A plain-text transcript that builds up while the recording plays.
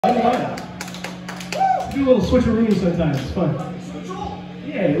Do a little switcheroo sometimes, it's fun.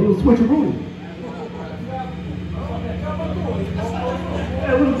 Yeah, a little switcheroo.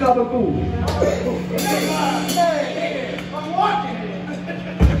 Yeah, a little gabagool.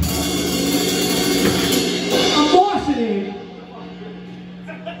 I'm watching it.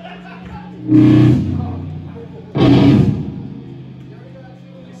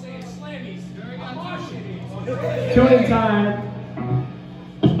 I'm watching it. Tuning time.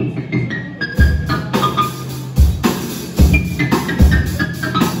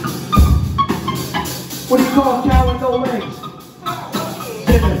 What do you call a cow with no legs?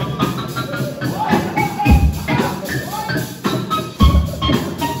 Dinner.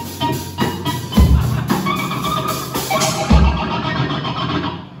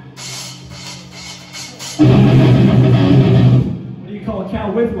 What do you call a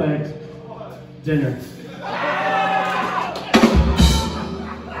cow with legs? Dinner.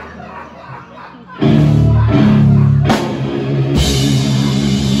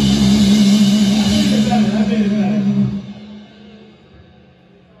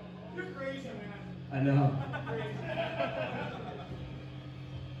 I know.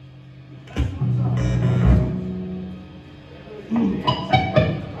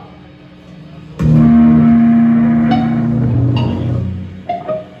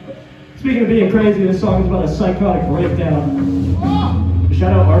 Speaking of being crazy, this song is about a psychotic breakdown.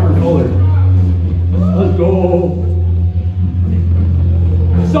 Shout out Arbor Fuller. Let's go.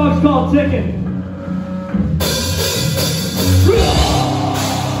 The song's called Ticking.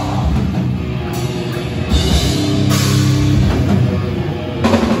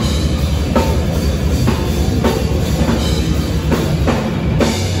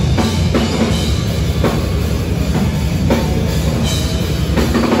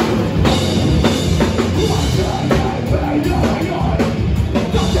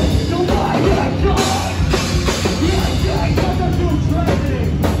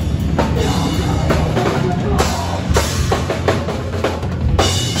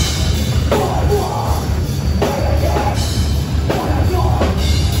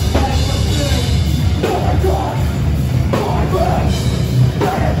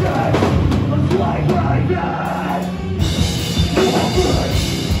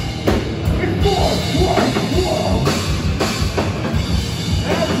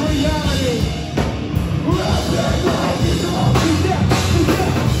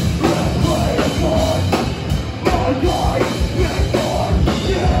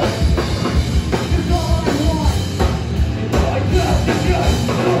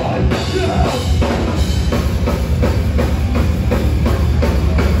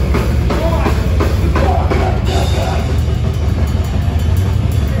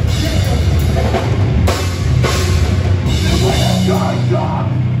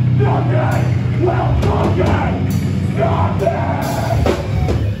 Nothing will forget. Nothing.